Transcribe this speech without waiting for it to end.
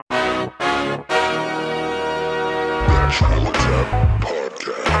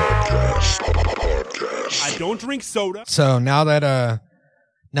I don't drink soda. So now that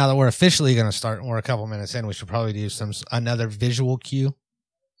we're officially going to start and we're a couple minutes in, we should probably do another visual cue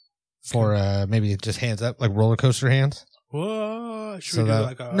for maybe just hands up, like roller coaster hands. Whoa! You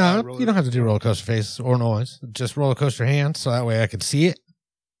don't have to do roller coaster face or noise. Just roller coaster hands, so that way I could see it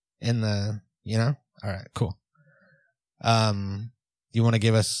in the, All right, cool. You want to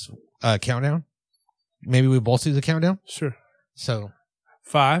give us a countdown? Maybe we both do the countdown? Sure. So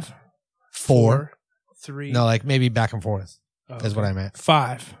 5, 4, 3. No, like maybe back and forth is what I meant.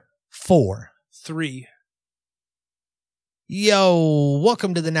 5, 4, 3. Yo,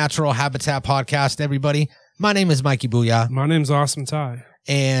 welcome to the Natural Habitat Podcast, everybody. My name is Mikey Booyah. My name's Awesome Ty.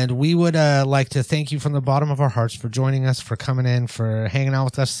 And we would like to thank you from the bottom of our hearts for joining us, for coming in, for hanging out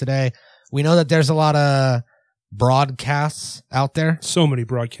with us today. We know that there's a lot of broadcasts out there. So many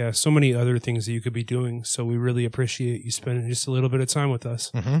broadcasts, so many other things that you could be doing. So we really appreciate you spending just a little bit of time with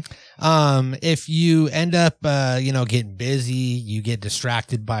us. Mm-hmm. If you end up, getting busy, you get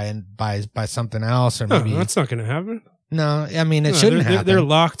distracted by something else, or maybe that's not going to happen. No, I mean, it shouldn't happen. They're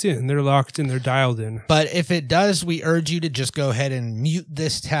locked in. They're locked in. They're dialed in. But if it does, we urge you to just go ahead and mute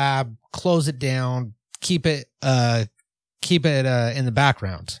this tab, close it down, keep it in the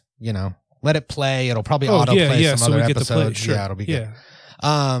background. Let it play. It'll probably autoplay some other episodes. Sure. Yeah, it'll be good.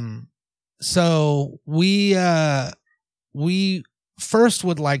 So we first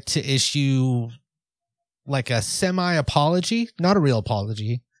would like to issue like a semi-apology, not a real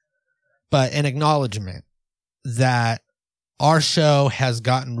apology, but an acknowledgement that our show has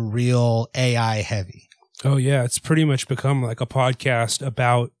gotten real AI heavy. Oh yeah, it's pretty much become like a podcast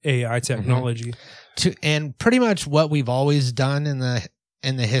about AI technology. And pretty much what we've always done in the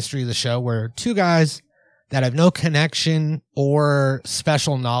history of the show, where two guys that have no connection or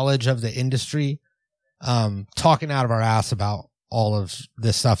special knowledge of the industry, talking out of our ass about all of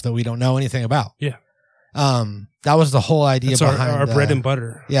this stuff that we don't know anything about. Yeah. That was the whole idea behind our bread and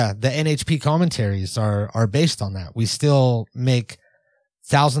butter. Yeah. The NHP commentaries are based on that. We still make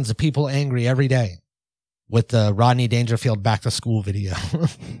thousands of people angry every day with the Rodney Dangerfield back to school video.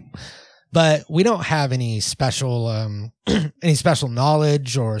 But we don't have any special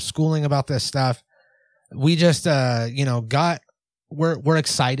knowledge or schooling about this stuff. We just, we're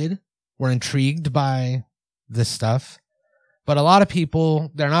excited. We're intrigued by this stuff, but a lot of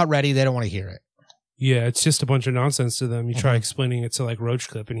people, they're not ready. They don't want to hear it. Yeah. It's just a bunch of nonsense to them. You try explaining it to like Roach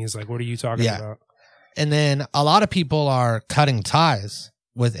Clip and he's like, what are you talking about? And then a lot of people are cutting ties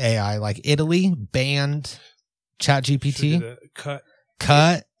with AI, like Italy banned ChatGPT.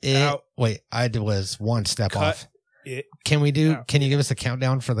 Cut it out. Wait, I was one step off. Can you give us a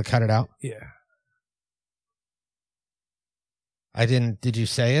countdown for the cut it out? Yeah. Did you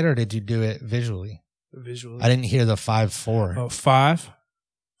say it or did you do it visually? Visually. I didn't hear the 5, 4. Oh, 5,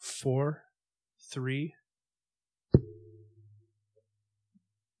 4, 3.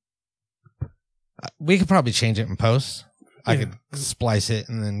 We could probably change it in post. I could splice it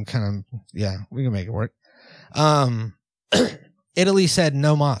and then we can make it work. Italy said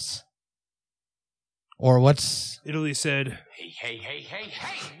no mas. Or Italy said, Hey,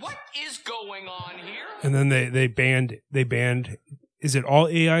 what is going on here? And then they banned, is it all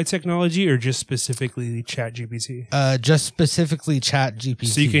AI technology or just specifically ChatGPT? Just specifically ChatGPT.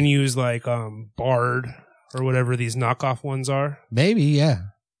 So you can use like Bard or whatever these knockoff ones are? Maybe, yeah.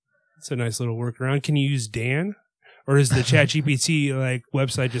 It's a nice little workaround. Can you use Dan? Or is the ChatGPT like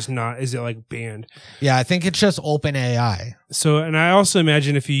website just not? Is it like banned? Yeah, I think it's just open AI. So, and I also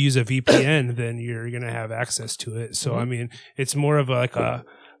imagine if you use a VPN, then you're gonna have access to it. So, I mean, it's more of a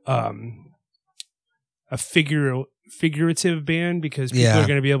figurative ban because people are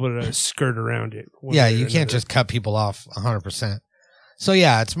gonna be able to skirt around it. Yeah, you can't just cut people off 100%. So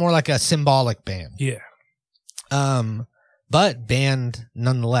yeah, it's more like a symbolic ban. Yeah. But banned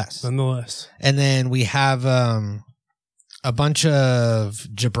nonetheless. And then we have a bunch of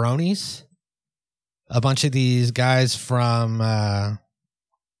jabronis, a bunch of these guys from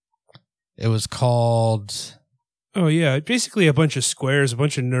it was called basically a bunch of squares, a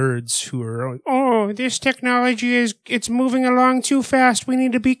bunch of nerds who are like, oh, this technology it's moving along too fast, we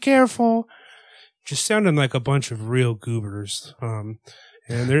need to be careful. Just sounding like a bunch of real goobers.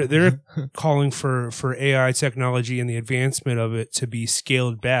 And they're calling for AI technology and the advancement of it to be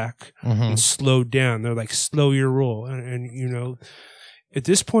scaled back and slowed down. They're like, slow your roll. And at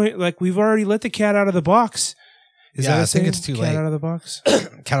this point, like, we've already let the cat out of the box. I think it's too late. Cat out of the box?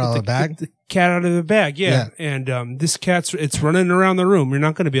 Cat out of the bag? The cat out of the bag, yeah. And this it's running around the room. You're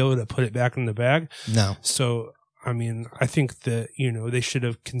not going to be able to put it back in the bag. No. So I mean, I think that, they should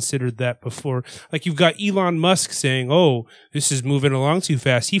have considered that before. Like, you've got Elon Musk saying, oh, this is moving along too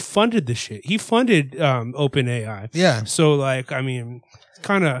fast. He funded the shit. He funded OpenAI. Yeah. So, like, I mean,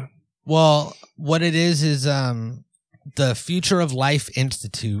 kind of. Well, what it is the Future of Life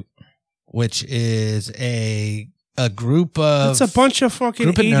Institute, which is a group of... It's a bunch of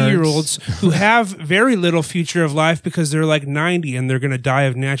fucking 80-year-olds who have very little future of life because they're like 90 and they're going to die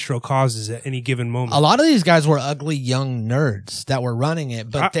of natural causes at any given moment. A lot of these guys were ugly young nerds that were running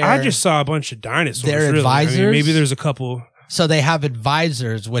it, but I just saw a bunch of dinosaurs. They're really. advisors. I mean, maybe there's a couple... So they have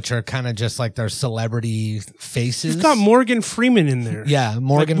advisors, which are kind of just like their celebrity faces. You've got Morgan Freeman in there. Yeah,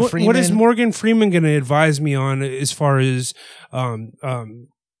 Morgan Freeman. What is Morgan Freeman going to advise me on as far as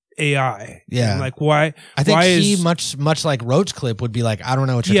AI? Yeah. And like, why? I think he much like Roach Clip would be like, I don't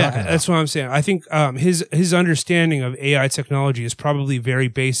know what you're talking about. Yeah, that's what I'm saying. I think his understanding of AI technology is probably very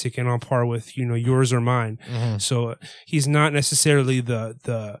basic and on par with yours or mine. Mm-hmm. So he's not necessarily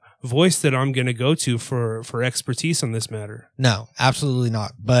the voice that I'm going to go to for expertise on this matter. No, absolutely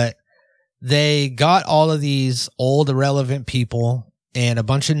not. But they got all of these old irrelevant people and a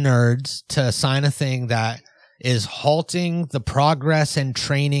bunch of nerds to sign a thing that is halting the progress and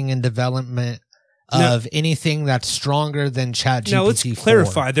training and development of anything that's stronger than ChatGPT. Now let's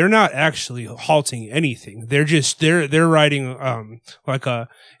clarify: they're not actually halting anything. They're just they're writing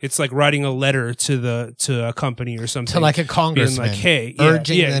it's like writing a letter to a company or something, to like a congressman, being like, hey,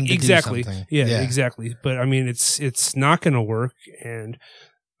 urging them to exactly, do something. Yeah, exactly. But I mean, it's not going to work, and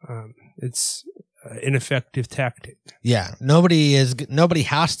it's ineffective tactic. Yeah, nobody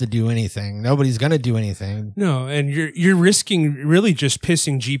has to do anything. Nobody's going to do anything. No, and you're risking really just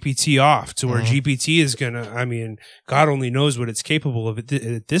pissing GPT off to where GPT is going to, I mean, God only knows what it's capable of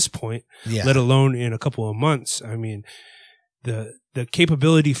at this point, let alone in a couple of months. I mean, the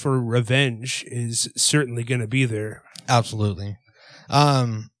capability for revenge is certainly going to be there. Absolutely.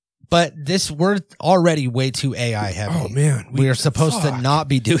 But we're already way too AI heavy. Oh, man. We are supposed to not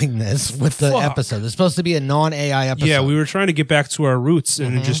be doing this with the episode. It's supposed to be a non-AI episode. Yeah, we were trying to get back to our roots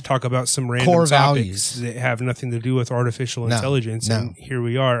and just talk about some random core topics values that have nothing to do with artificial intelligence. No. And here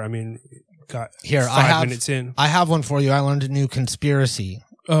we are. I mean, got here, 5 minutes in. I have one for you. I learned a new conspiracy.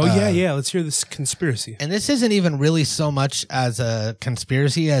 Oh, yeah. Let's hear this conspiracy. And this isn't even really so much as a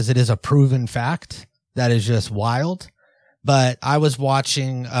conspiracy as it is a proven fact that is just wild. But I was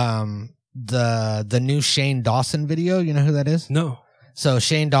watching the new Shane Dawson video. You know who that is? No. So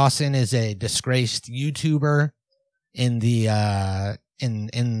Shane Dawson is a disgraced YouTuber in the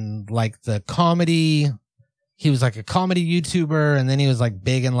in like the comedy. He was like a comedy YouTuber, and then he was like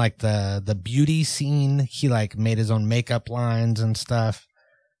big in like the beauty scene. He like made his own makeup lines and stuff.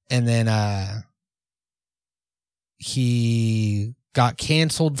 And then he got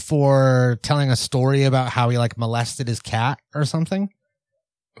canceled for telling a story about how he like molested his cat or something.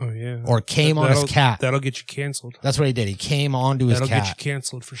 Oh yeah. Or came on his cat. That'll get you canceled. That's what he did. He came onto his cat. That'll get you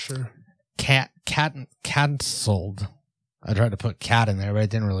canceled for sure. Canceled. I tried to put cat in there, but it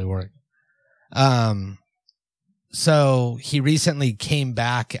didn't really work. So he recently came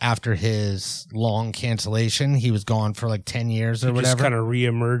back after his long cancellation. He was gone for like 10 years or whatever. Just kind of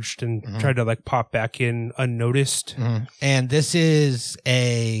reemerged and tried to like pop back in unnoticed. Mm-hmm. And this is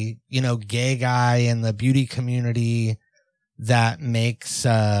a, gay guy in the beauty community that makes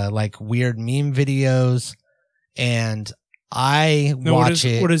like weird meme videos. And I watch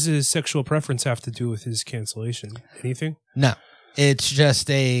it. What does his sexual preference have to do with his cancellation? Anything? No. It's just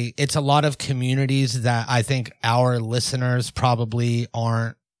it's a lot of communities that I think our listeners probably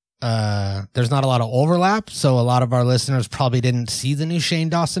aren't, there's not a lot of overlap. So a lot of our listeners probably didn't see the new Shane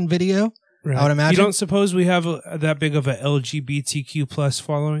Dawson video. Right. I would imagine. You don't suppose we have that big of a LGBTQ plus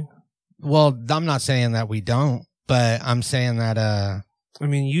following? Well, I'm not saying that we don't, but I'm saying that, I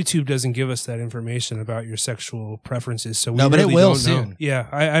mean, YouTube doesn't give us that information about your sexual preferences, so we but really it will don't soon. know. Yeah,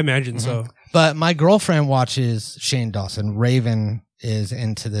 I imagine so. But my girlfriend watches Shane Dawson. Raven is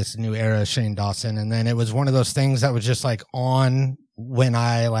into this new era of Shane Dawson, and then it was one of those things that was just like on when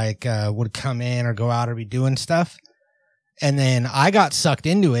I like would come in or go out or be doing stuff, and then I got sucked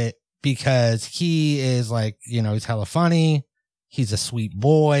into it because he is like, he's hella funny. He's a sweet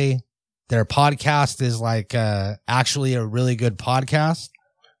boy. Their podcast is like actually a really good podcast.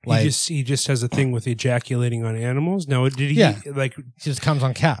 Like he just has a thing with ejaculating on animals. Now, did he he just comes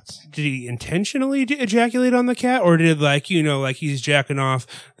on cats? Did he intentionally ejaculate on the cat, or did like he's jacking off,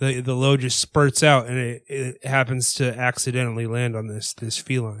 the load just spurts out and it happens to accidentally land on this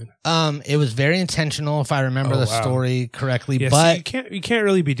feline? It was very intentional, if I remember the story correctly. Yeah, but so you can't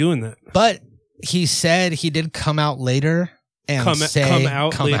really be doing that. But he said he did come out later and come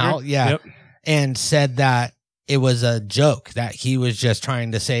out, and said that it was a joke that he was just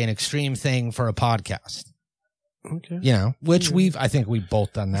trying to say an extreme thing for a podcast. Okay. You know, which I think we've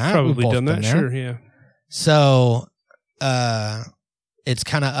both done that. Probably We've both done that. there. Sure. Yeah. So, it's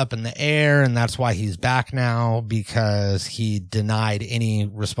kind of up in the air, and that's why he's back now, because he denied any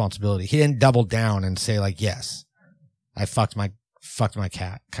responsibility. He didn't double down and say like, yes, I fucked my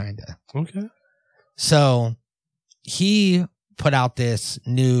cat, kind of. Okay. So he put out this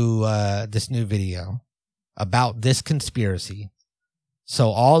new video about this conspiracy.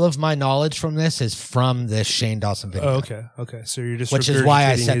 So all of my knowledge from this is from this Shane Dawson video. Oh, okay. Okay. So you're just which is why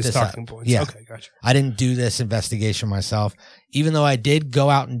I set his this up. talking points. Yeah. Okay. Gotcha. I didn't do this investigation myself, even though I did go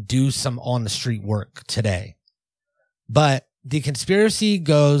out and do some on the street work today. But the conspiracy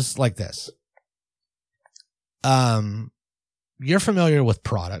goes like this. You're familiar with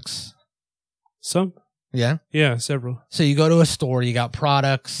products. Some. Yeah. Yeah. Several. So you go to a store, you got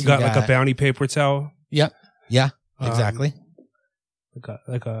products. You got like a Bounty paper towel. Yep. Yeah. Exactly.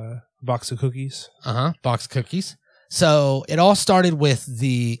 Like a box of cookies. Box of cookies. So it all started with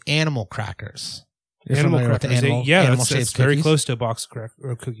the animal crackers. You're Animal familiar with crackers. the animal, Yeah, animal that's shaped very cookies? close to a box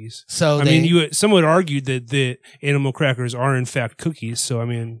of cookies. So I mean, some would argue that the animal crackers are in fact cookies. So I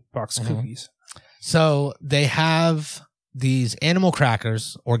mean, box of cookies. So they have these animal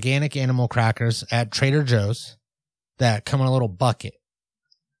crackers, organic animal crackers at Trader Joe's that come in a little bucket.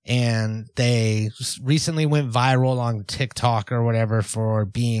 And they recently went viral on TikTok or whatever for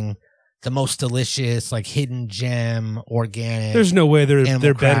being the most delicious, like hidden gem, organic. There's no way they're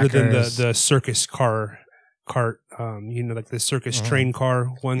better than crackers. the circus cart, like the circus train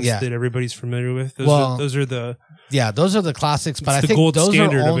car ones that everybody's familiar with. Those are the classics. But I the think gold those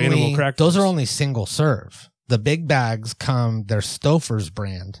standard are of animal only crackers. those are only single serve. The big bags come their Stouffer's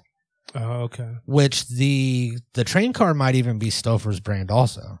brand. Oh, okay. Which the train car might even be Stouffer's brand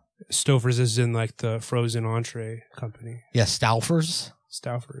also. Stouffer's is in like the frozen entree company. Yeah, Stouffer's.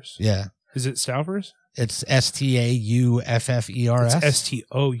 Stouffer's. Yeah. Is it Stouffer's? It's Stauffers. It's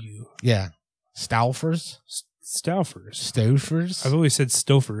Stou. Yeah. Stouffer's. Stouffer's. I've always said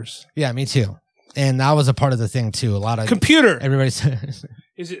Stouffer's. Yeah, me too. And that was a part of the thing too. A lot of computer. Everybody says.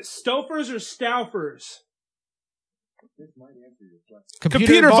 Is it Stouffer's or Stouffer's?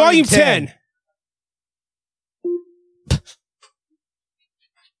 Computer volume 10.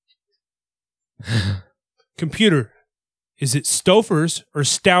 Computer, is it Stouffer's or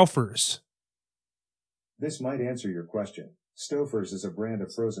Stouffer's? This might answer your question. Stouffer's is a brand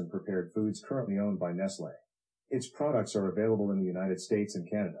of frozen prepared foods currently owned by Nestle. Its products are available in the United States and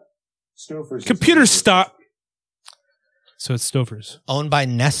Canada. Stouffer's. Computer, stop. So it's Stouffer's. Owned by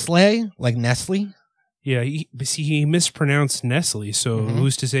Nestle, like Nestle? Yeah, he mispronounced Nestle, so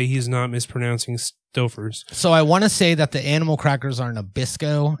who's to say he's not mispronouncing Stouffer's? So I want to say that the animal crackers are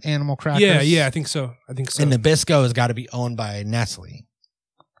Nabisco animal crackers. Yeah, I think so. And Nabisco has got to be owned by Nestle.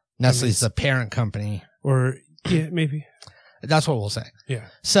 Nestle's the parent company. Or, yeah, maybe. That's what we'll say. Yeah.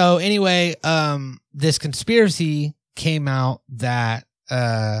 So anyway, this conspiracy came out that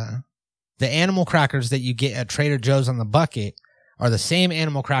the animal crackers that you get at Trader Joe's on the bucket are the same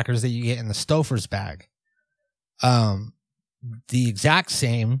animal crackers that you get in the Stouffer's bag. The exact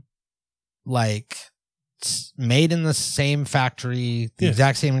same, like made in the same factory, the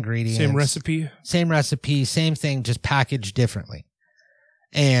exact same ingredients, same recipe, same thing, just packaged differently.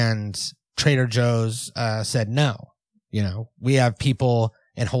 And Trader Joe's said no. You know, we have people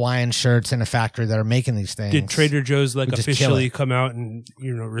in Hawaiian shirts in a factory that are making these things. Did Trader Joe's officially come out and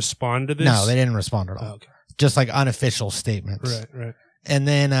respond to this? No, they didn't respond at all. Oh, okay. Just like unofficial statements. Right. And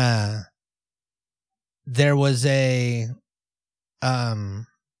then there was a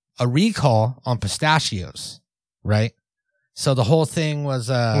recall on pistachios, right? So the whole thing was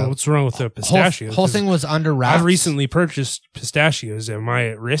what's wrong with the pistachios? Whole thing was under wraps. I've recently purchased pistachios. Am I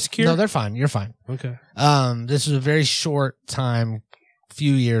at risk here? No, they're fine. You're fine. Okay. This was a very short time,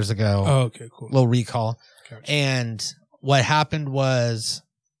 few years ago. Oh, okay, cool. Little recall. Gotcha. And what happened was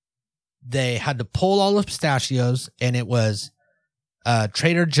they had to pull all the pistachios, and it was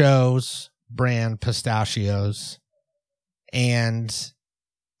Trader Joe's brand pistachios and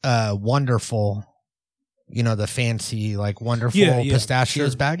Wonderful, the fancy, Wonderful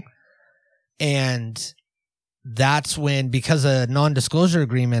pistachios bag. And that's when, because of non-disclosure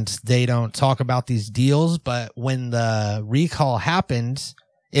agreements, they don't talk about these deals. But when the recall happened,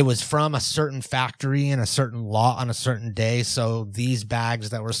 it was from a certain factory and a certain lot on a certain day. So these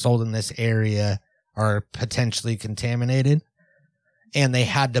bags that were sold in this area are potentially contaminated. And they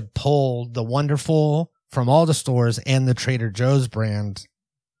had to pull the Wonderful from all the stores and the Trader Joe's brand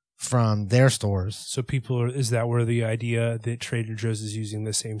from their stores. So is that where the idea that Trader Joe's is using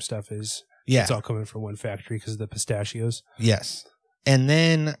the same stuff is Yeah. It's all coming from one factory because of the pistachios. Yes. And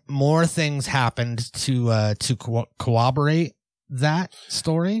then more things happened to corroborate that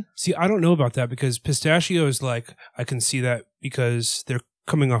story. See, I don't know about that because pistachios, like, I can see that because they're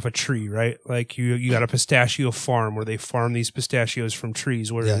coming off a tree, right? Like you got a pistachio farm where they farm these pistachios from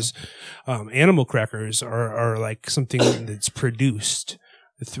trees, whereas animal crackers are like something that's produced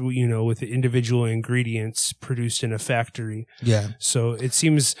through, with the individual ingredients produced in a factory. Yeah. So it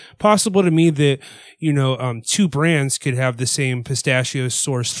seems possible to me that, two brands could have the same pistachios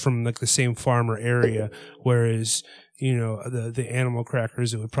sourced from like the same farm or area, whereas, the animal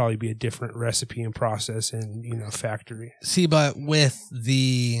crackers, it would probably be a different recipe and process and, factory. See, but with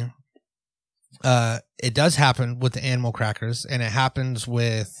the, it does happen with the animal crackers, and it happens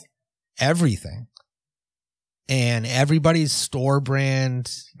with everything. And everybody's store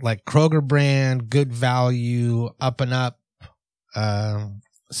brand, like Kroger brand, Good Value, Up and Up,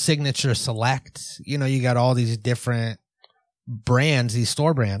 Signature Select, you got all these different brands, these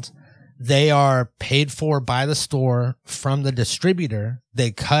store brands. They are paid for by the store from the distributor.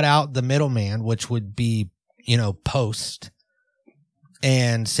 They cut out the middleman, which would be, Post.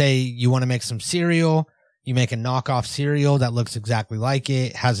 And say you want to make some cereal. You make a knockoff cereal that looks exactly like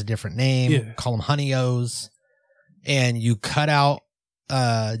it, has a different name, call them Honey O's. And you cut out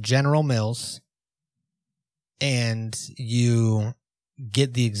General Mills and you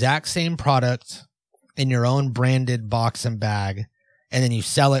get the exact same product in your own branded box and bag. And then you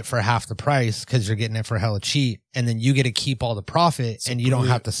sell it for half the price because you're getting it for hella cheap. And then you get to keep all the profit and you don't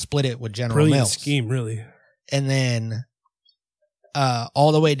have to split it with General Brilliant Mills. scheme, really. And then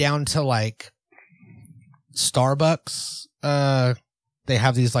all the way down to like Starbucks. They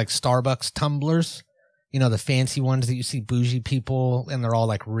have these like Starbucks tumblers. The fancy ones that you see bougie people and they're all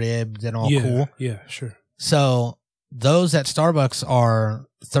like ribbed and all cool. Yeah, sure. So those at Starbucks are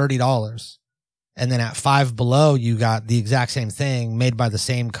 $30. And then at Five Below, you got the exact same thing made by the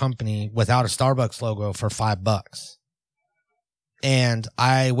same company without a Starbucks logo for $5. And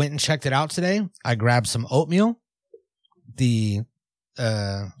I went and checked it out today. I grabbed some oatmeal, the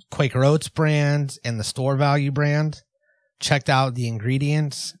Quaker Oats brand and the Store Value brand. Checked out the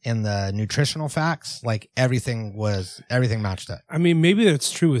ingredients and the nutritional facts. Like everything matched up. I mean, maybe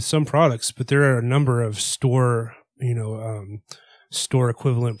that's true with some products, but there are a number of store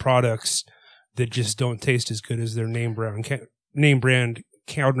equivalent products that just don't taste as good as their name brand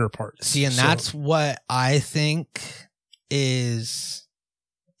counterparts. See, and that's what I think is,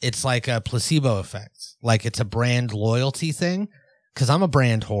 it's like a placebo effect. Like it's a brand loyalty thing. Cause I'm a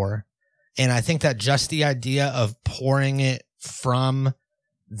brand whore. And I think that just the idea of pouring it from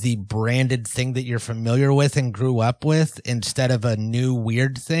the branded thing that you're familiar with and grew up with instead of a new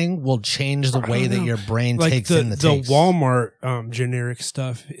weird thing will change the way that your brain takes in the taste. The Walmart generic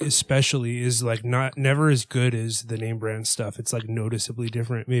stuff especially is like never as good as the name brand stuff. It's like noticeably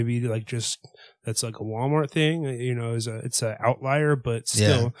different. Maybe like just that's like a Walmart thing, it's an outlier, but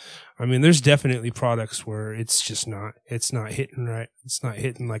still, I mean, there's definitely products where it's just not hitting right. It's not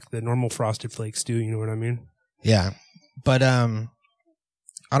hitting like the normal Frosted Flakes do. You know what I mean? Yeah. But,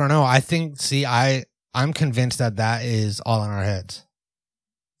 I don't know. I think, I'm convinced that is all in our heads.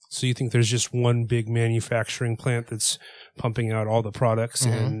 So you think there's just one big manufacturing plant that's pumping out all the products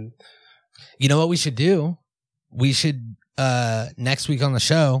and... You know what we should do? We should, next week on the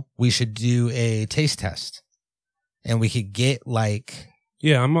show, we should do a taste test. And we could get like...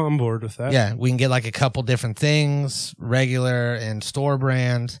 Yeah, I'm on board with that. Yeah, we can get like a couple different things, regular and store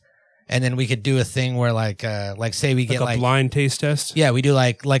brand. And then we could do a thing where like say we get like a blind taste test. Yeah, we do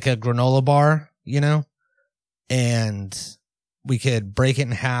like a granola bar, and we could break it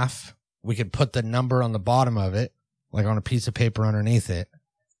in half. We could put the number on the bottom of it, like on a piece of paper underneath it.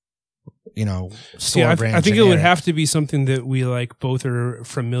 Store brand. I think it would have to be something that we like both are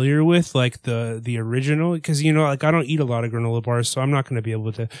familiar with, like the original, because like I don't eat a lot of granola bars, so I'm not going to be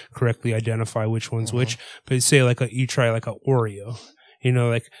able to correctly identify which one's which. But say you try like a Oreo,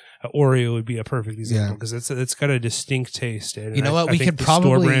 like an Oreo would be a perfect example because it's got a distinct taste. And we could the probably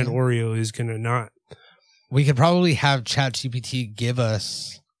store brand Oreo is going to not. We could probably have ChatGPT give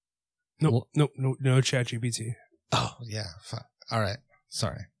us. No ChatGPT. Oh yeah, fuck. All right,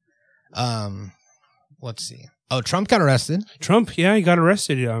 sorry. Let's see. Oh, Trump got arrested. He got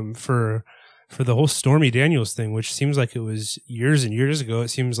arrested for the whole Stormy Daniels thing, which seems like it was years and years ago. It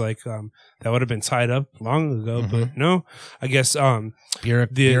seems like that would have been tied up long ago, but no. I guess the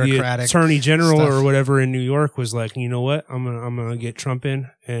Attorney General stuff or whatever in New York was like, you know what, I'm gonna get Trump in,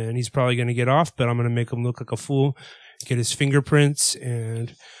 and he's probably gonna get off, but I'm gonna make him look like a fool, get his fingerprints,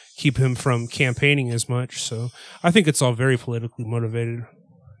 and keep him from campaigning as much. So I think it's all very politically motivated.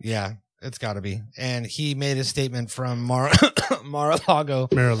 Yeah. It's got to be. And he made a statement from Mar-a-Lago.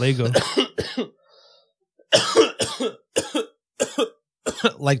 Mar-a-Lago.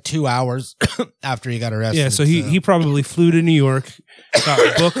 Like 2 hours after he got arrested. Yeah, so he probably flew to New York,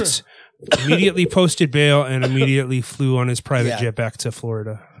 got booked, immediately posted bail, and immediately flew on his private jet back to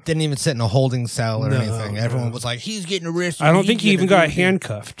Florida. Didn't even sit in a holding cell or anything. Everyone was like, he's getting arrested. I don't think he even got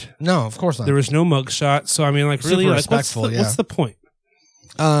handcuffed. No, of course not. There was no mugshot. So, I mean, like, really, like, what's the point?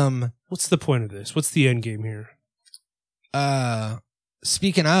 What's the point of this? What's the end game here?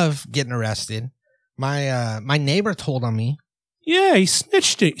 Speaking of getting arrested, my neighbor told on me. Yeah, he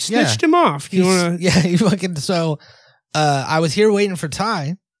snitched it. He snitched him off. You wanna? Yeah, he fucking. So, I was here waiting for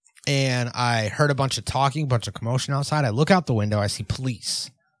Ty, and I heard a bunch of talking, a bunch of commotion outside. I look out the window. I see police,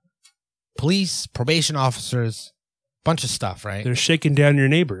 probation officers, bunch of stuff. Right? They're shaking down your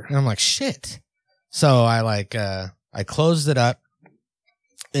neighbor, and I'm like, shit. So I closed it up,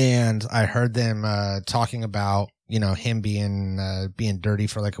 and I heard them talking about him being dirty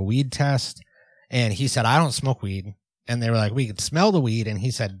for like a weed test, and he said, I don't smoke weed. And they were like, we could smell the weed. And he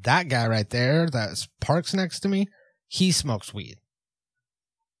said, that guy right there that parks next to me, he smokes weed.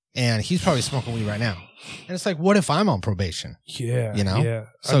 And he's probably smoking weed right now. And it's like, what if I'm on probation? Yeah. Yeah.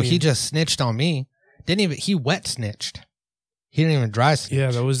 So he just snitched on me. He wet snitched. He didn't even dry snitch.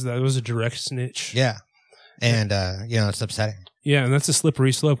 Yeah, that was a direct snitch. Yeah. And, it's upsetting. Yeah, and that's a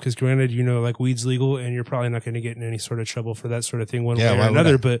slippery slope because granted, like weed's legal and you're probably not going to get in any sort of trouble for that sort of thing one way or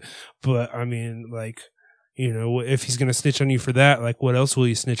another. But I mean, like, if he's going to snitch on you for that, like what else will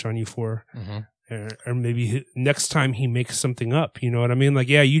he snitch on you for? Mm-hmm. Or maybe next time he makes something up, you know what I mean? Like,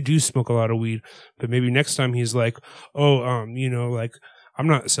 yeah, you do smoke a lot of weed, but maybe next time he's like, like I'm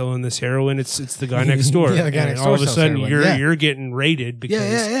not selling this heroin. It's the guy next door. Yeah, the guy next door. All of a sudden you're getting raided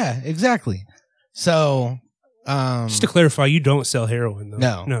because yeah, exactly. So, just to clarify, you don't sell heroin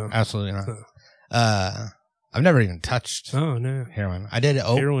though. No, absolutely not. I've never even touched heroin. I did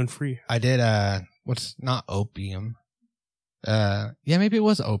heroin free. I did what's not opium. Maybe it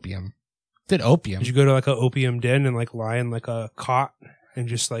was opium. Did opium. Did you go to like an opium den and like lie in like a cot and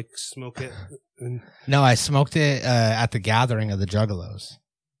just like smoke it? No, I smoked it at the gathering of the Juggalos,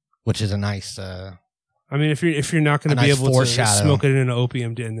 which is a nice I mean, if you're not going to be able to smoke it in an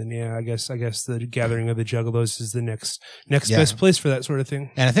opium den, then yeah, I guess the gathering of the Juggalos is the next best place for that sort of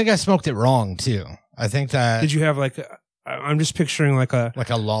thing. And I think I smoked it wrong too. I think that did you have like I'm just picturing like a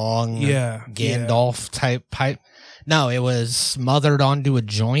long Gandalf type pipe. No, it was smothered onto a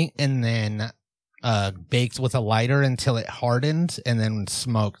joint and then baked with a lighter until it hardened and then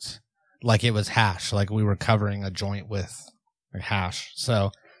smoked like it was hash, like we were covering a joint with hash.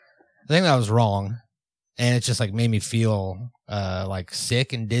 So I think that was wrong. And it just like made me feel like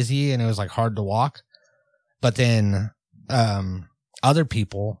sick and dizzy, and it was like hard to walk. But then other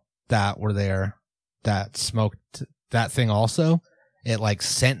people that were there that smoked that thing also, it like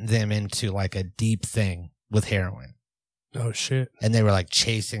sent them into like a deep thing with heroin. Oh shit! And they were like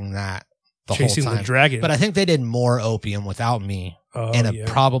chasing that the whole time. The dragon. But I think they did more opium without me in a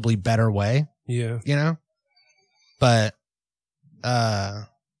probably better way. Yeah, But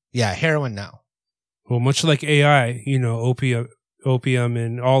heroin no. Well, much like AI, opium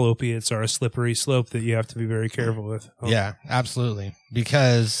and all opiates are a slippery slope that you have to be very careful with. Oh. Yeah, absolutely.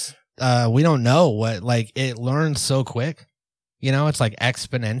 Because we don't know what, like, it learns so quick. It's like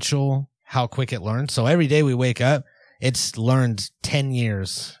exponential how quick it learns. So every day we wake up, it's learned 10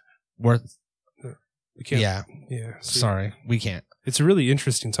 years worth. We can't. Yeah. Sorry, we can't. It's a really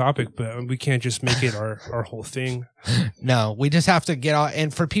interesting topic, but we can't just make it our whole thing. No, we just have to get out.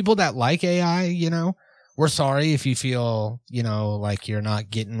 And for people that like AI, we're sorry if you feel, like you're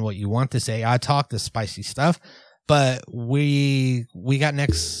not getting what you want this AI talk, this spicy stuff. But we got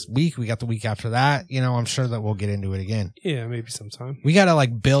next week. We got the week after that. I'm sure that we'll get into it again. Yeah, maybe sometime. We got to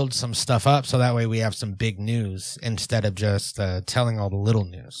like build some stuff up so that way we have some big news instead of just telling all the little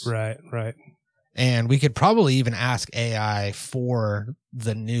news. Right. And we could probably even ask AI for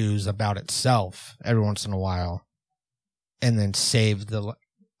the news about itself every once in a while and then save the...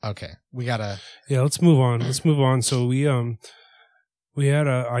 Okay, we gotta... Yeah, let's move on. So we had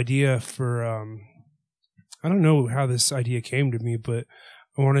an idea for... I don't know how this idea came to me, but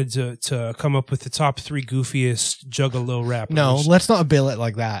I wanted to come up with the top 3 goofiest Juggalo rappers. No, let's not bill it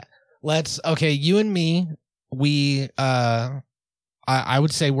like that. Okay, you and me, we... I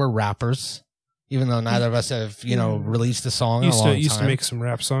would say we're rappers. Even though neither of us have, released a song in a long time. Used to make some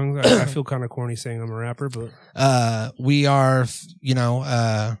rap songs. I feel kind of corny saying I'm a rapper, but... we are,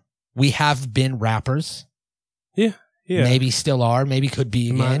 we have been rappers. Yeah. Maybe still are. Maybe could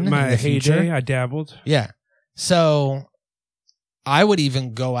be again. My heyday, I dabbled. Yeah. So, I would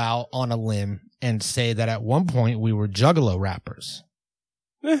even go out on a limb and say that at one point we were Juggalo rappers.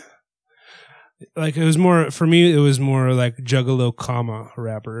 Like it was more for me. It was more like Juggalo,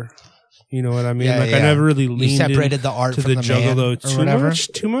 rapper. You know what I mean? Yeah, I never really You leaned separated the art to from the the man Juggalo or whatever.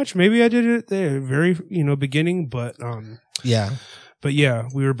 too much. Maybe I did it at the very beginning, but Yeah. But yeah,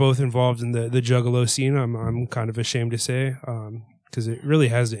 we were both involved in the Juggalo scene. I'm kind of ashamed to say because it really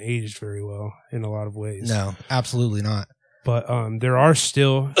hasn't aged very well in a lot of ways. No, absolutely not. But there are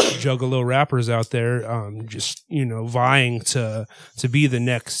still Juggalo rappers out there, just vying to be the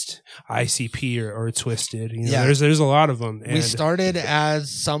next ICP or Twisted. There's a lot of them. We started as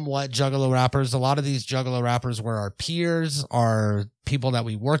somewhat Juggalo rappers. A lot of these Juggalo rappers were our peers, our people that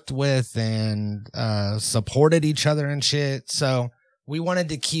we worked with and supported each other and shit. So we wanted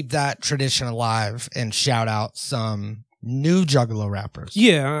to keep that tradition alive and shout out some new Juggalo rappers.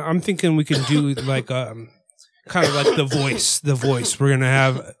 Yeah, I'm thinking we could do like kind of like the voice. We're gonna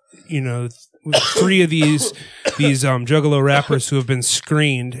have 3 of these Juggalo rappers who have been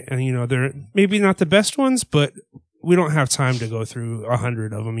screened, and they're maybe not the best ones, but we don't have time to go through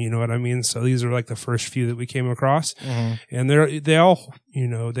 100 of them. You know what I mean? So these are like the first few that we came across, and they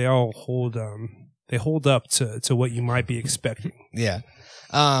all hold they hold up to what you might be expecting. Yeah.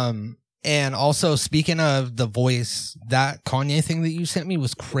 And also speaking of the voice, that Kanye thing that you sent me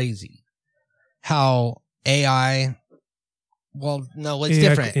was crazy. How AI, well, no, it's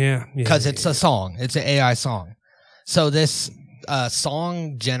different. Yeah. Because it's a song. It's an AI song. So this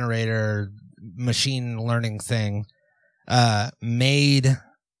song generator machine learning thing made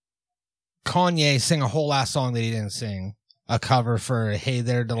Kanye sing a whole ass song that he didn't sing. A cover for Hey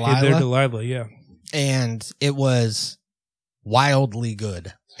There Delilah. Hey There Delilah, yeah. And it was wildly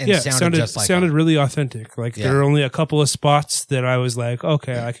good. And sounded really authentic. Like there are only a couple of spots that I was like,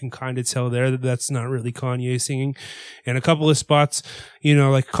 okay, I can kind of tell there that that's not really Kanye singing, and a couple of spots,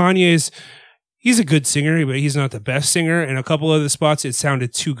 like he's a good singer, but he's not the best singer. And a couple of the spots, it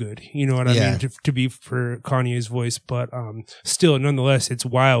sounded too good. You know what I mean? To be for Kanye's voice, but still, nonetheless, it's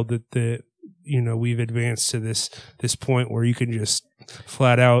wild that we've advanced to this point where you can just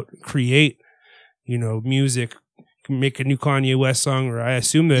flat out create, music. Make a new Kanye West song, or I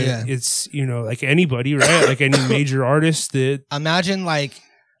assume that it's like anybody, right? Like any major artist that imagine like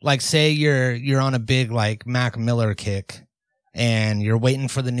say you're on a big like Mac Miller kick and you're waiting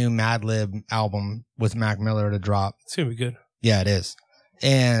for the new Madlib album with Mac Miller to drop. It's gonna be good. Yeah, it is.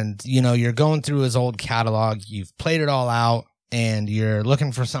 And you're going through his old catalog, you've played it all out, and you're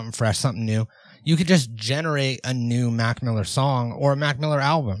looking for something fresh, something new. You could just generate a new Mac Miller song or a Mac Miller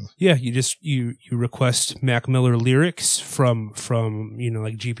album. Yeah, you request Mac Miller lyrics from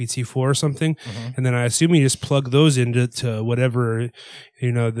like GPT-4 or something, and then I assume you just plug those into whatever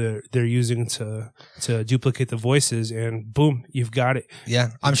they're using to duplicate the voices, and boom, you've got it.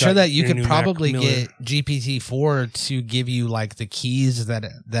 Yeah, I'm sure that you could probably get GPT-4 to give you like the keys that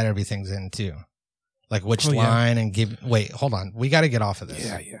everything's in too, like which line and give. Wait, hold on, we got to get off of this.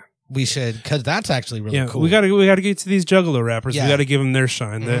 Yeah. We should, because that's actually really cool. We got to get to these Juggalo rappers. Yeah. We got to give them their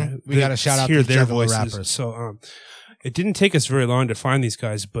shine. We got to shout out these their Juggalo voices. rappers. So it didn't take us very long to find these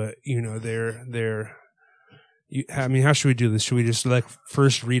guys, but they're. I mean, how should we do this? Should we just like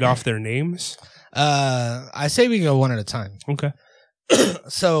first read off their names? I say we go one at a time. Okay.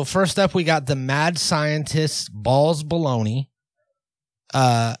 So first up, we got the mad scientist Balls Baloney.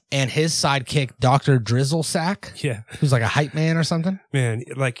 And his sidekick, Dr. Drizzlesack. Yeah. Who's like a hype man or something. Man,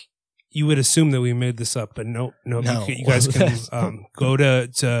 like you would assume that we made this up, but no. You guys can go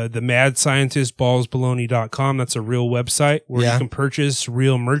to the Mad Scientist ballsbaloney.com. That's a real website where you can purchase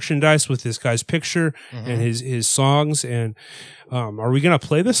real merchandise with this guy's picture and his songs. And are we going to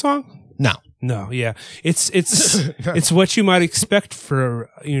play the song? No, yeah. It's what you might expect for,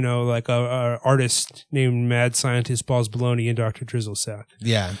 like a artist named Mad Scientist Balls Baloney and Dr. Drizzlesack.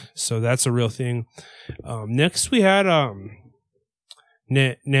 Yeah. So that's a real thing. Next we had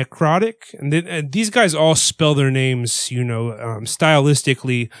Necrotic, and these guys all spell their names,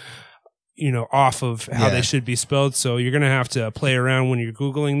 stylistically, off of how they should be spelled. So you're gonna have to play around when you're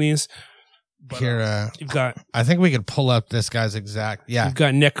Googling these. But, here, you've got. I think we could pull up this guy's exact. Yeah, you've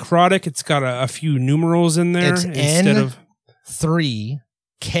got Necrotic. It's got a few numerals in there it's instead of 3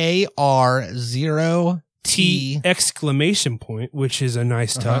 KR0 T exclamation point, which is a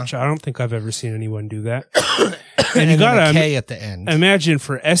nice touch. I don't think I've ever seen anyone do that. And you got a K at the end. Imagine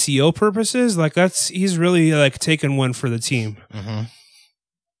for SEO purposes, like he's really like taking one for the team.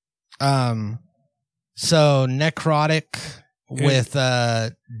 So Necrotic with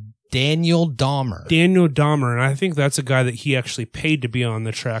Daniel Dahmer. And I think that's a guy that he actually paid to be on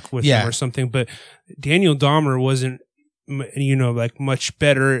the track with him or something. But Daniel Dahmer wasn't like much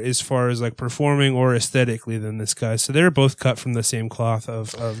better as far as like performing or aesthetically than this guy. So they're both cut from the same cloth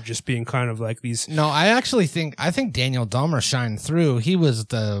of just being kind of like these. No, I think Daniel Dahmer shined through. He was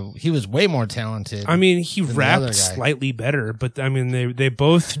way more talented. I mean, he rapped slightly better, but I mean, they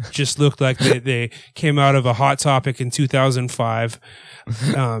both just looked like they came out of a Hot Topic in 2005,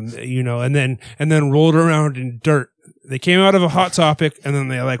 and then rolled around in dirt. They came out of a Hot Topic and then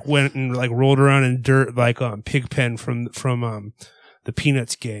they like went and like rolled around in dirt like Pigpen from the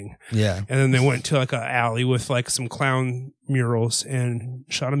Peanuts gang. Yeah. And then they went to like an alley with like some clown murals and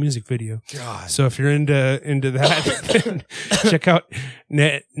shot a music video. God. So if you're into that, then check out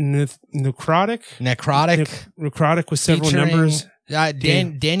Necrotic. Necrotic with several numbers.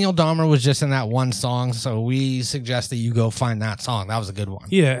 Daniel Dahmer was just in that one song, so we suggest that you go find that song. That was a good one.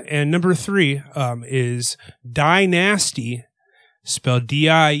 Yeah, and number 3 is Die Nasty, spelled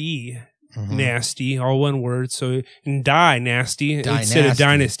D-I-E, nasty, all one word. So in Die Nasty instead of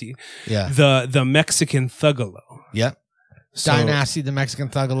Dynasty. Yeah. The Mexican Thuggalo. Yep. So, Die Nasty, the Mexican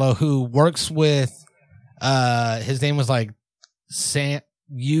Thuggalo, who works with his name was like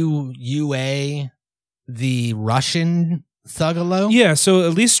UA, the Russian Thuggalo? Yeah, so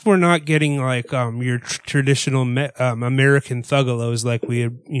at least we're not getting like your traditional American Thuggalos like we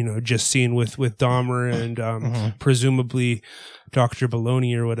had, just seen with Dahmer and presumably Dr.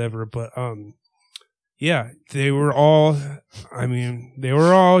 Baloney or whatever. But yeah, they were all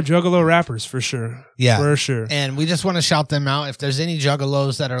Juggalo rappers for sure. Yeah, for sure. And we just want to shout them out. If there's any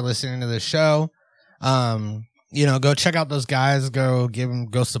Juggalos that are listening to the show, go check out those guys. Go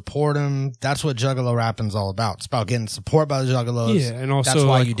support them. That's what Juggalo rapping's all about. It's about getting support by the Juggalos. Yeah, and also that's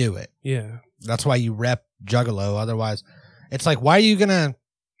why you do it. Yeah, that's why you rep Juggalo. Otherwise, it's like, why are you gonna?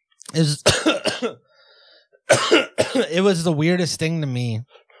 It was the weirdest thing to me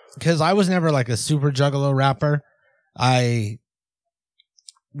because I was never like a super Juggalo rapper. I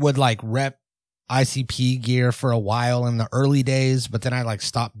would like rep ICP gear for a while in the early days, but then I like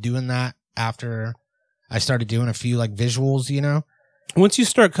stopped doing that after I started doing a few like visuals, Once you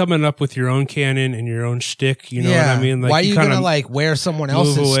start coming up with your own canon and your own shtick, you know what I mean? Like, why are you gonna like wear someone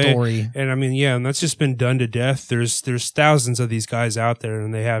else's story? And I mean, yeah, and that's just been done to death. There's thousands of these guys out there,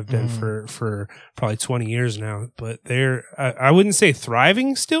 and they have been for probably 20 years now. But they're I wouldn't say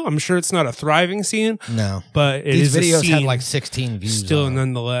thriving still. I'm sure it's not a thriving scene. No, but these videos a scene have like 16 views still,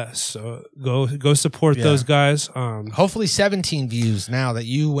 nonetheless. So go support those guys. Hopefully 17 views now that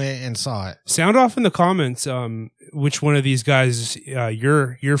you went and saw it. Sound off in the comments. Which one of these guys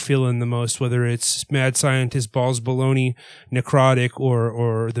you're feeling the most, whether it's Mad Scientist, Balls Baloney, Necrotic,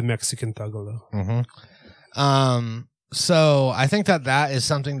 or the Mexican Thuggalo. So I think that is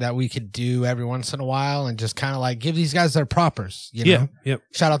something that we could do every once in a while and just kind of like give these guys their propers, Yeah, yep.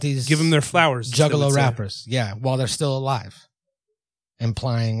 Shout out these, give them their flowers, Juggalo rappers, while they're still alive. Were you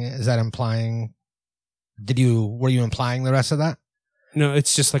implying the rest of that? No,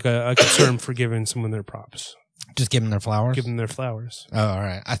 it's just like a term for giving someone their props. Just give them their flowers? Give them their flowers. Oh, all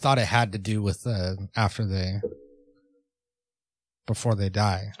right. I thought it had to do with before they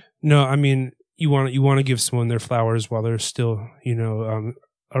die. No, I mean, you want to give someone their flowers while they're still,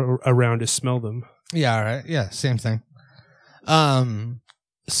 around to smell them. Yeah, all right. Yeah, same thing.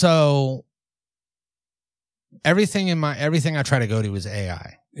 So everything I try to go to is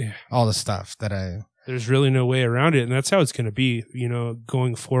AI. Yeah. All the stuff that there's really no way around it. And that's how it's going to be,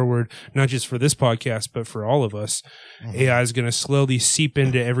 going forward, not just for this podcast, but for all of us. AI is going to slowly seep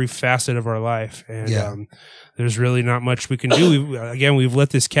into every facet of our life. And there's really not much we can do. We've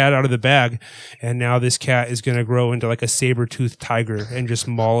let this cat out of the bag. And now this cat is going to grow into like a saber-toothed tiger and just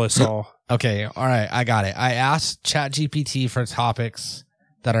maul us all. Okay. All right. I got it. I asked ChatGPT for topics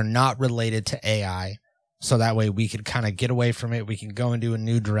that are not related to AI. So that way we could kind of get away from it. We can go into a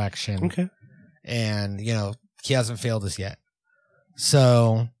new direction. Okay. And, he hasn't failed us yet.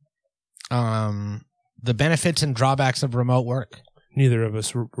 So, the benefits and drawbacks of remote work. Neither of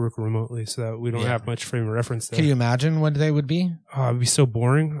us work remotely, so we don't have much frame of reference there. Can you imagine what they would be? It'd be so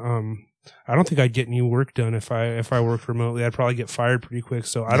boring. I don't think I'd get any work done if I worked remotely. I'd probably get fired pretty quick.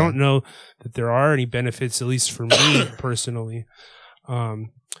 So I don't know that there are any benefits, at least for me personally.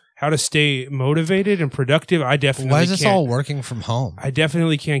 How to stay motivated and productive, I definitely Why is this can't. all working from home? I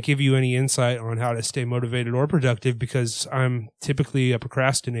definitely can't give you any insight on how to stay motivated or productive because I'm typically a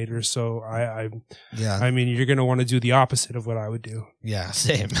procrastinator. So I mean, you're going to want to do the opposite of what I would do. Yeah,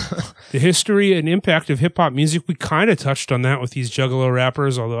 same. The history and impact of hip hop music, we kind of touched on that with these Juggalo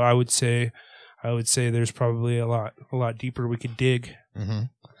rappers, although I would say there's probably a lot deeper we could dig.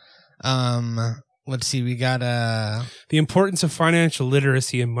 let's see. We got the importance of financial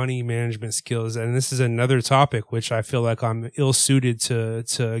literacy and money management skills, and this is another topic which I feel like I'm ill suited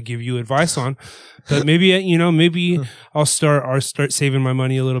to give you advice on. But maybe maybe I'll start saving my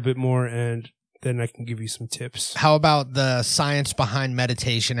money a little bit more, and then I can give you some tips. How about the science behind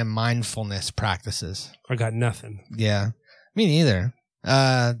meditation and mindfulness practices? I got nothing. Yeah, me neither.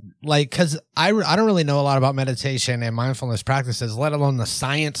 Cause I don't really know a lot about meditation and mindfulness practices, let alone the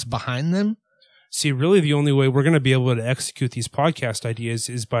science behind them. See, really the only way we're going to be able to execute these podcast ideas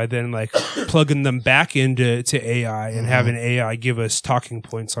is by then like plugging them back into AI and having AI give us talking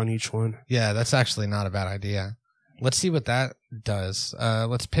points on each one. Yeah, that's actually not a bad idea. Let's see what that does.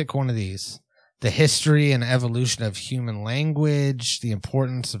 Let's pick one of these. The history and evolution of human language, the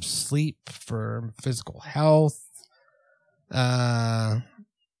importance of sleep for physical health. The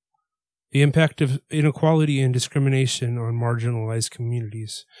impact of inequality and discrimination on marginalized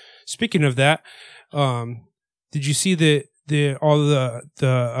communities. Speaking of that, did you see that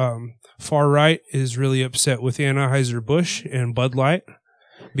the far right is really upset with Anheuser-Busch and Bud Light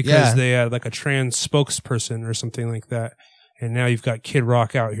because they had like a trans spokesperson or something like that, and now you've got Kid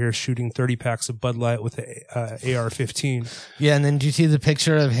Rock out here shooting 30 packs of Bud Light with the AR-15. Yeah, and then do you see the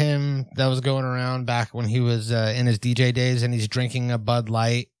picture of him that was going around back when he was in his DJ days, and he's drinking a Bud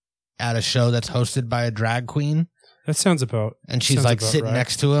Light at a show that's hosted by a drag queen? That sounds about. And she's like sitting right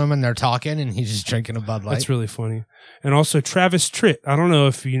next to him, and they're talking, and he's just drinking a Bud Light. That's really funny. And also Travis Tritt. I don't know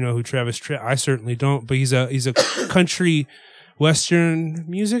if you know who Travis Tritt. I certainly don't, but he's a country western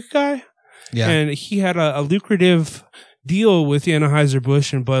music guy. Yeah, and he had a lucrative deal with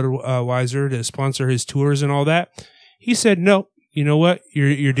Anheuser-Busch and Budweiser to sponsor his tours and all that. He said, no, you know what?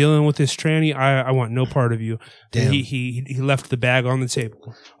 You're dealing with this tranny. I want no part of you. Damn. He left the bag on the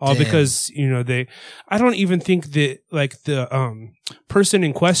table. All because, I don't even think that like the person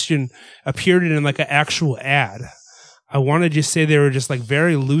in question appeared in like an actual ad. I want to just say they were just like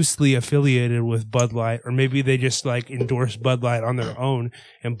very loosely affiliated with Bud Light, or maybe they just like endorsed Bud Light on their own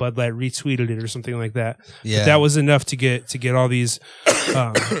and Bud Light retweeted it or something like that. Yeah. But that was enough to get all these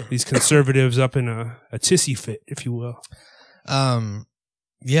conservatives up in a tissy fit, if you will.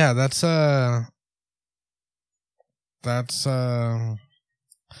 Yeah, that's it's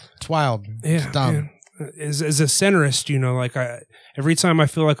wild. Yeah, it's dumb. Man. As a centrist, every time I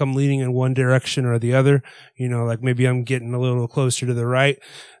feel like I'm leaning in one direction or the other, like maybe I'm getting a little closer to the right,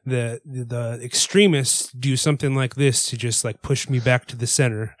 the extremists do something like this to just like push me back to the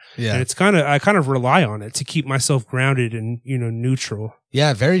center. Yeah. And I kind of rely on it to keep myself grounded and, neutral.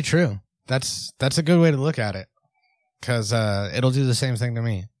 Yeah, very true. That's a good way to look at it. 'Cause it'll do the same thing to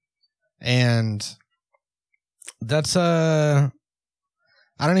me. And that's I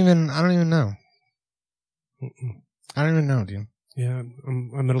don't even know. I don't even know, dude. Yeah,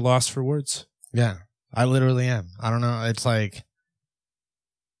 I'm at a loss for words. Yeah, I literally am. I don't know. It's like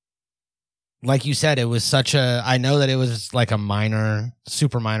you said, it was I know that it was like a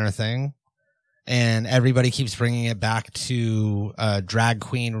super minor thing. And everybody keeps bringing it back to a drag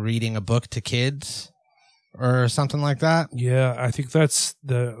queen reading a book to kids or something like that. Yeah, I think that's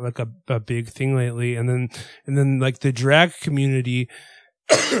a big thing lately. And then like the drag community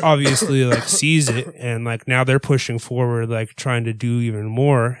obviously like sees it, and like now they're pushing forward, like trying to do even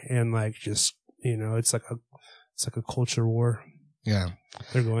more, and like just it's like a culture war. Yeah,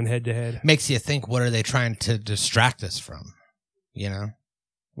 they're going head to head. Makes you think, what are they trying to distract us from?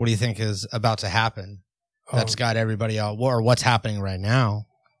 What do you think is about to happen? That's got everybody out, or what's happening right now?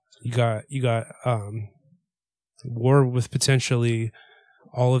 You got war with potentially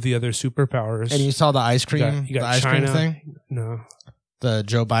all of the other superpowers. And you saw the ice cream, you got the ice China cream thing? No. The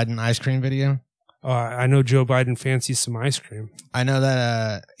Joe Biden ice cream video? I know Joe Biden fancies some ice cream. I know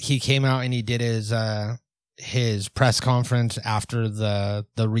that he came out and he did his press conference after the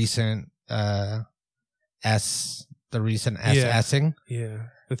recent SSing. Yeah.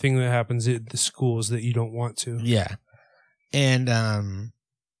 The thing that happens at the schools that you don't want to. Yeah. And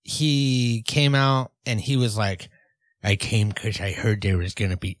he came out and he was like, I came because I heard there was going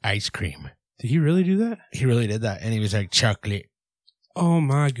to be ice cream. Did he really do that? He really did that. And he was like, chocolate. Oh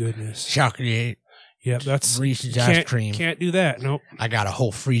my goodness. Chocolate. Yeah, that's Reese's ice cream. Can't do that. Nope. I got a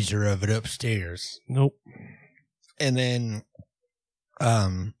whole freezer of it upstairs. Nope. And then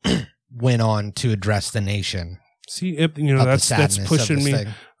went on to address the nation. See, that's pushing me,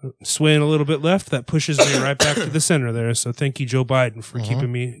 swaying a little bit left. That pushes me right back to the center there. So thank you, Joe Biden, for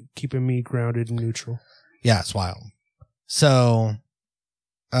keeping me grounded and neutral. Yeah, it's wild. So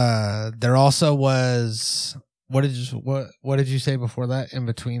there also was, what did you say before that, in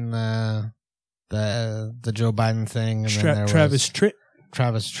between the Joe Biden thing, and then there Travis was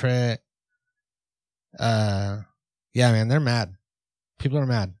Travis Tritt. Yeah, man, they're mad. People are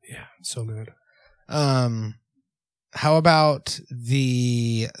mad. Yeah, so mad. How about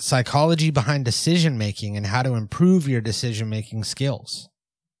the psychology behind decision making and how to improve your decision making skills?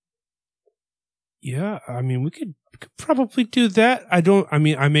 Yeah, I mean, we could probably do that.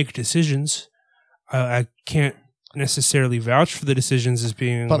 I make decisions. I can't necessarily vouch for the decisions as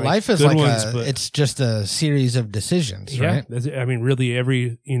being But like, life is good like ones, but it's just a series of decisions, yeah, right? I mean, really,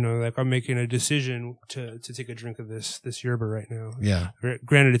 like I'm making a decision to take a drink of this yerba right now. Yeah.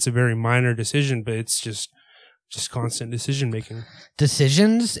 Granted, it's a very minor decision, but it's just constant decision making.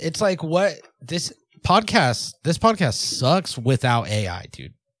 Decisions. It's like what this podcast sucks without AI,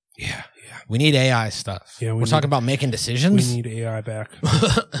 dude. Yeah. We need AI stuff. Yeah, we're talking about making decisions. We need AI back.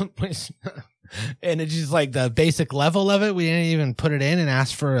 And it's just like the basic level of it. We didn't even put it in and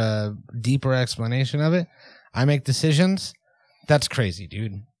ask for a deeper explanation of it. I make decisions. That's crazy,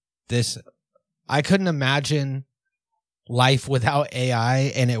 dude. I couldn't imagine life without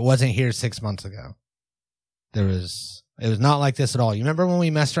AI, and it wasn't here 6 months ago. It was not like this at all. You remember when we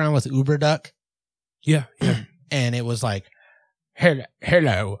messed around with UberDuck? Yeah. And it was like,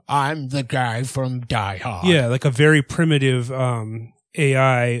 hello, I'm the guy from Die Hard. Yeah, like a very primitive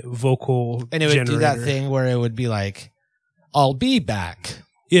AI vocal and it would generator. do that thing where it would be like, I'll be back.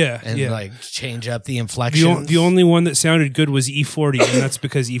 Yeah, and yeah. like change up the inflections. The only one that sounded good was E40, and that's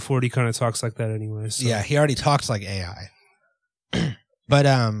because E40 kind of talks like that anyway. So. Yeah, he already talks like AI. But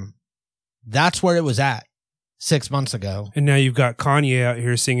that's where it was at 6 months ago. And now you've got Kanye out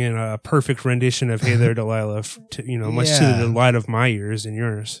here singing a perfect rendition of "Hey There, Delilah," much to the delight of my ears and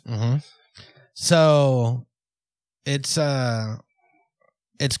yours. Mm-hmm. So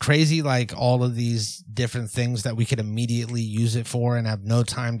it's crazy, like all of these different things that we could immediately use it for and have no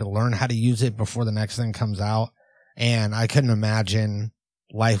time to learn how to use it before the next thing comes out. And I couldn't imagine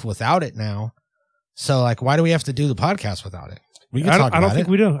life without it now. So like, why do we have to do the podcast without it? We can talk about it. I don't think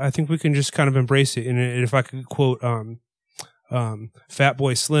we do. I think we can just kind of embrace it. And if I could quote Fat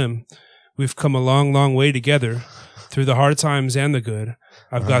Boy Slim, we've come a long, long way together through the hard times and the good.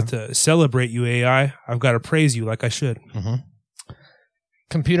 I've got to celebrate you, AI. I've got to praise you like I should. Mm-hmm.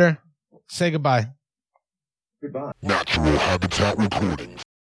 Computer, say goodbye. Goodbye. Natural Habitat Recordings.